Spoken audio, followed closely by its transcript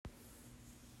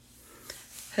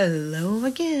Hello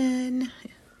again.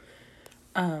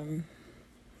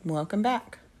 Welcome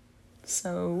back.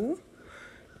 So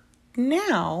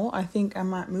now I think I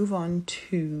might move on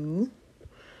to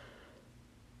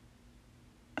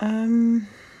I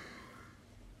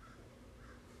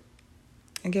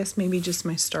guess maybe just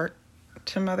my start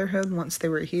to motherhood once they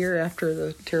were here after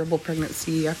the terrible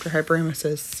pregnancy, after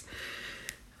hyperemesis.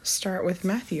 Start with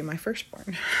Matthew, my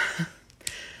firstborn.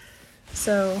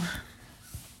 So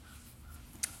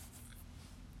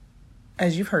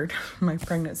as you've heard, my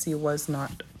pregnancy was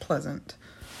not pleasant.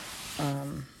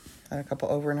 Had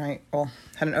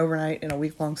an overnight and a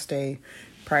week-long stay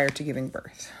prior to giving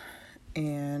birth.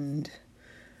 And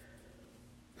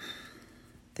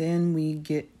then we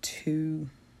get to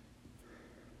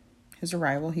his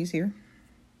arrival. He's here.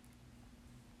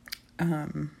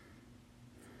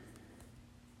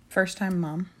 First time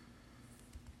mom.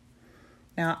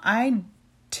 Now, I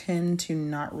tend to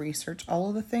not research all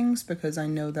of the things because I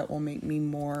know that will make me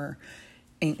more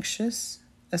anxious,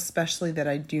 especially that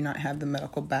I do not have the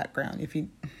medical background, if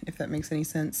that makes any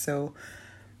sense. So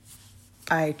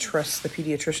I trust the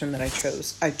pediatrician that I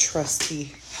chose. I trust the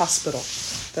hospital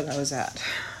that I was at,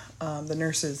 the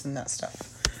nurses and that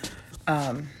stuff.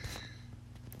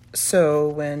 So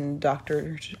when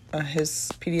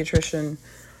his pediatrician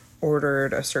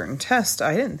ordered a certain test,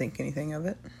 I didn't think anything of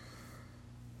it.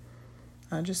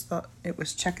 I just thought it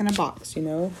was checking a box,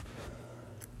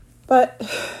 But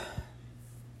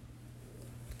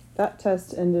that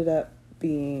test ended up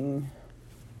being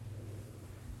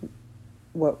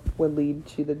what would lead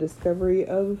to the discovery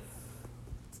of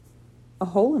a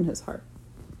hole in his heart.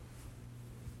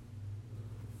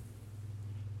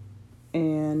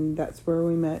 And that's where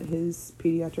we met his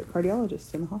pediatric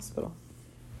cardiologist in the hospital.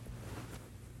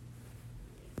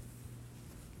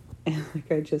 And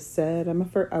like I just said, I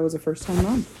was a first-time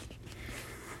mom.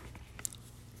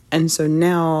 And so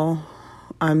now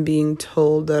I'm being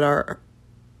told that our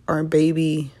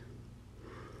baby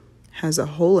has a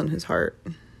hole in his heart.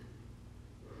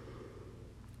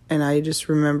 And I just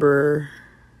remember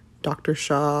Dr.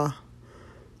 Shaw,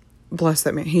 bless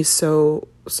that man. He's so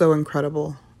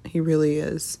incredible. He really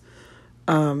is.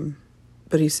 But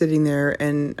he's sitting there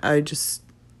and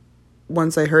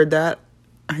once I heard that,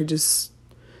 I just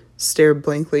stared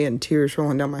blankly and tears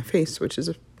rolling down my face, which is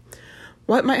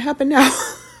what might happen now.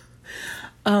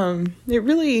 It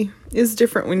really is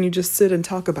different when you just sit and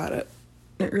talk about it.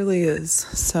 It really is.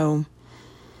 So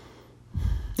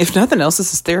if nothing else,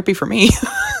 this is therapy for me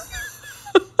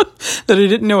that I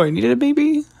didn't know I needed a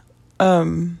baby.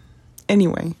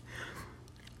 Anyway,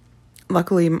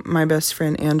 luckily my best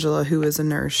friend Angela, who is a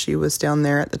nurse, she was down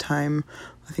there at the time,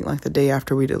 I think like the day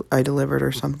after I delivered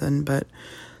or something, but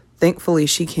thankfully,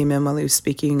 she came in while he was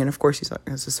speaking, and of course, he's like,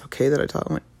 is this okay that I tell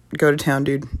him, go to town,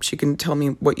 dude? She can tell me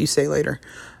what you say later.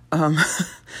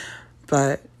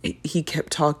 But he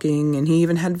kept talking, and he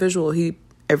even had visual.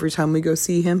 Every time we go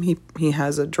see him, he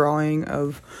has a drawing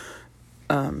of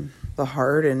the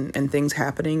heart and things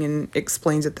happening, and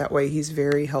explains it that way. He's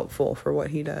very helpful for what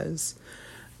he does.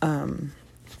 And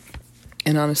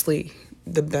honestly,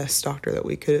 the best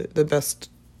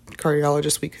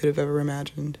cardiologist we could have ever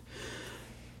imagined.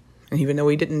 And even though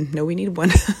we didn't know we needed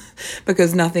one,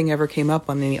 because nothing ever came up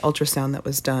on any ultrasound that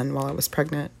was done while I was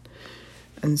pregnant.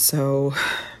 And so,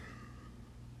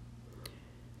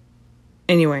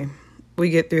 anyway, we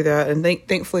get through that. And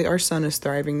thankfully, our son is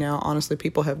thriving now. Honestly,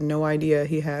 people have no idea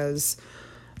he has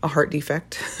a heart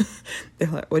defect. They're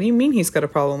like, what do you mean he's got a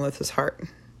problem with his heart?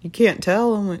 You can't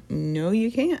tell? I'm like, no,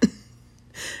 you can't.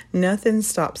 Nothing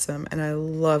stops him. And I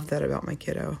love that about my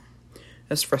kiddo.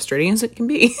 As frustrating as it can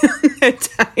be at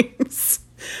times.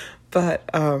 But,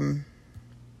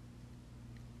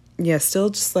 still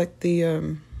just like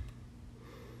the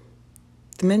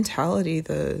mentality,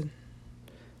 the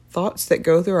thoughts that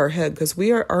go through our head, because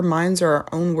our minds are our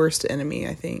own worst enemy,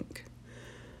 I think.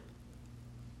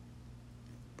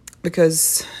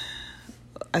 Because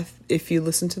if you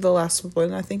listen to the last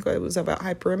one, I think it was about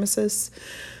hyperemesis.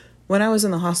 When I was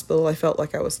in the hospital, I felt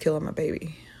like I was killing my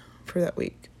baby for that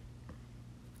week.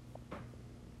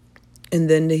 And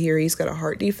then to hear he's got a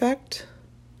heart defect,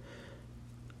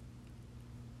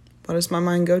 what does my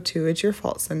mind go to? It's your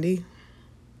fault, Cindy.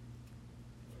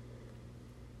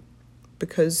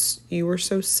 Because you were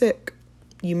so sick,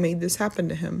 you made this happen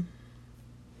to him.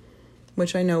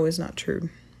 Which I know is not true.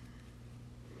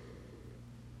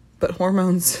 But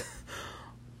hormones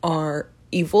are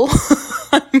evil,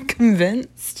 I'm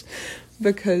convinced.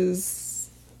 Because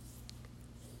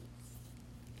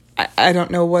I don't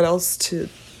know what else to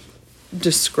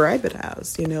describe it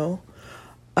as,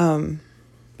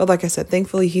 But like I said,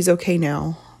 thankfully he's okay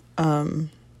now.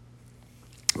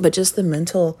 But just the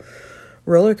mental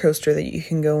roller coaster that you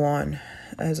can go on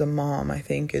as a mom, I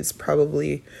think, is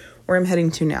probably where I'm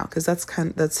heading to now, because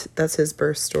that's his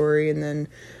birth story, and then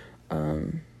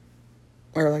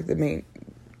or like the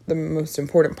most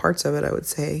important parts of it, I would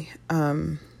say.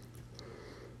 And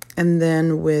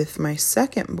then with my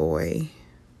second boy,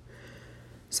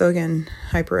 so again,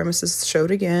 hyperemesis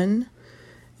showed again,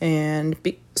 and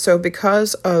so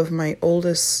because of my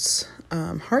oldest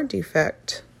heart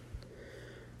defect,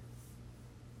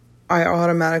 I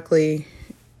automatically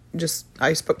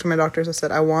I spoke to my doctors. I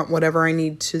said, I want whatever I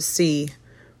need to see,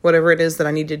 whatever it is that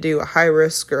I need to do, a high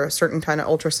risk or a certain kind of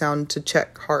ultrasound to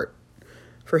check heart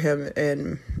for him.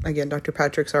 And again, Dr.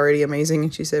 Patrick's already amazing.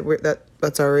 And she said,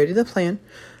 that's already the plan,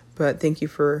 but thank you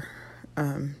for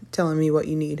telling me what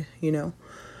you need,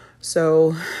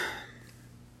 So I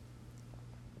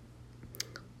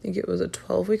think it was a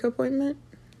 12-week appointment.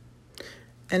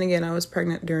 And again, I was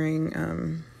pregnant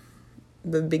during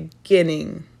the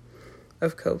beginning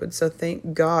of COVID. So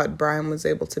thank God Brian was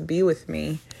able to be with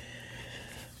me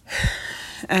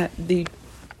at the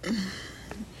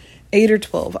 8 or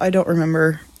 12. I don't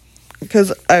remember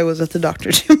because I was at the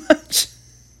doctor too much.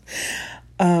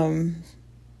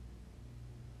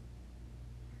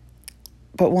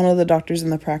 But one of the doctors in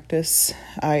the practice,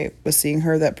 I was seeing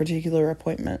her that particular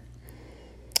appointment.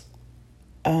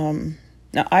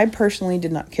 Now, I personally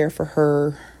did not care for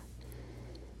her,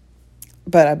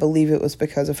 but I believe it was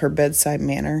because of her bedside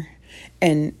manner.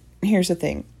 And here's the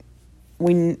thing.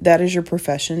 When that is your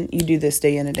profession, you do this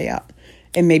day in and day out.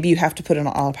 And maybe you have to put it on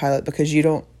autopilot because you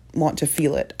don't want to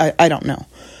feel it. I don't know.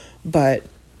 But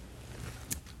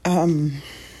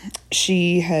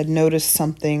she had noticed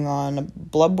something on a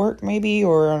blood work maybe,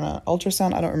 or on an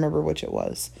ultrasound. I don't remember which it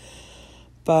was.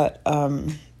 But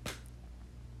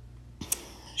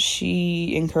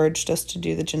she encouraged us to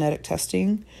do the genetic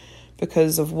testing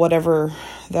because of whatever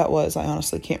that was. I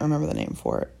honestly can't remember the name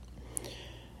for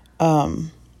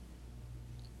it.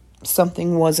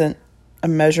 Something wasn't a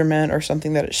measurement or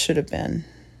something that it should have been.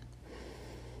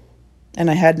 And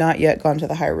I had not yet gone to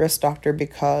the high risk doctor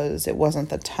because it wasn't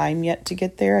the time yet to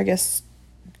get there, I guess,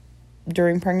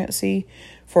 during pregnancy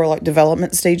for like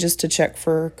development stages to check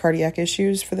for cardiac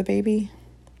issues for the baby.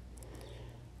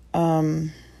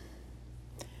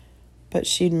 But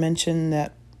she'd mentioned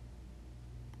that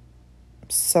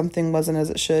something wasn't as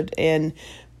it should, and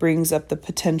brings up the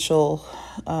potential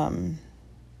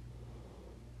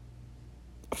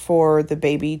for the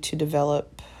baby to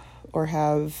develop or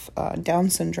have Down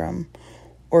syndrome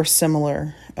or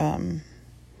similar. I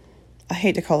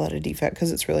hate to call that a defect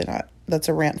because it's really not. That's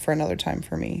a rant for another time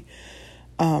for me.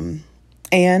 And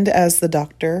as the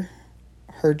doctor,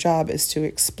 her job is to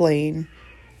explain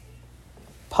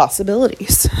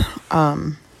possibilities.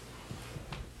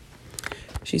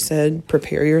 She said,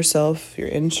 prepare yourself, your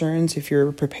insurance, if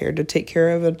you're prepared to take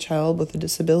care of a child with a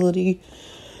disability,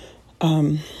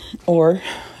 or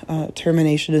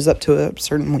termination is up to a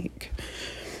certain week.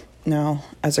 Now,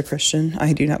 as a Christian,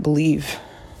 I do not believe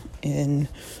in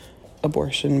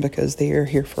abortion because they are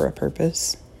here for a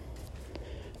purpose.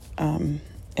 And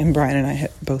Brian and I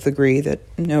both agree that,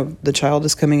 no, the child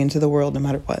is coming into the world no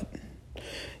matter what.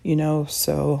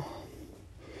 So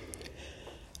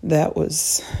that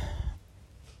was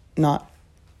not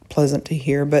pleasant to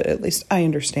hear, but at least I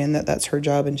understand that that's her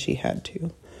job and she had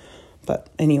to. But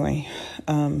anyway,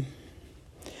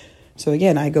 so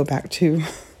again, I go back to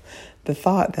the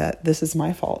thought that this is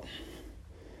my fault.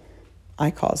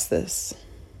 I caused this.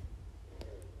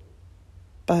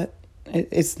 But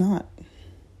it's not.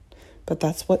 But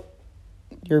that's what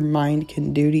your mind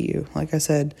can do to you. Like I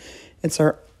said, it's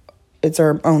our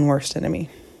own worst enemy.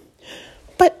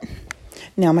 But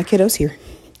now my kiddo's here.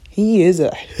 He is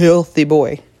a healthy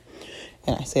boy.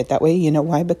 And I say it that way, you know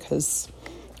why? Because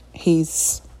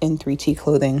he's in 3T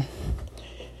clothing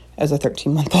as a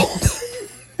 13-month-old.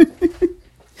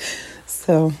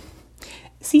 So,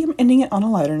 see, I'm ending it on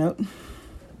a lighter note.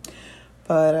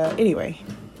 But anyway,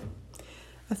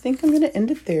 I think I'm going to end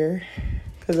it there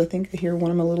because I think I hear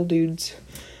one of my little dudes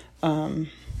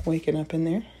waking up in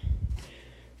there.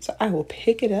 So I will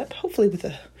pick it up, hopefully with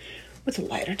a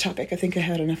lighter topic. I think I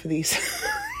had enough of these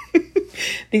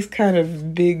these kind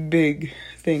of big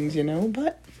things,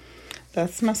 but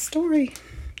that's my story.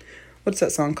 What's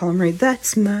that song, Colin Ray?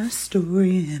 That's my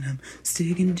story and I'm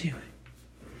sticking to it.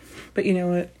 But you know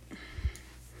what?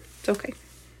 It's okay.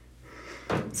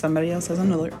 Somebody else has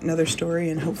another story,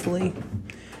 and hopefully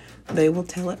they will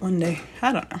tell it one day.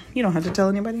 I don't know. You don't have to tell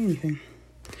anybody anything.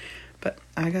 But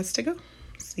I got to go.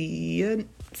 See you.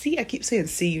 See, I keep saying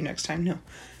see you next time. No.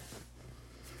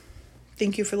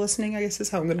 Thank you for listening, I guess is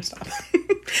how I'm going to stop. All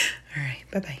right.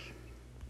 Bye-bye.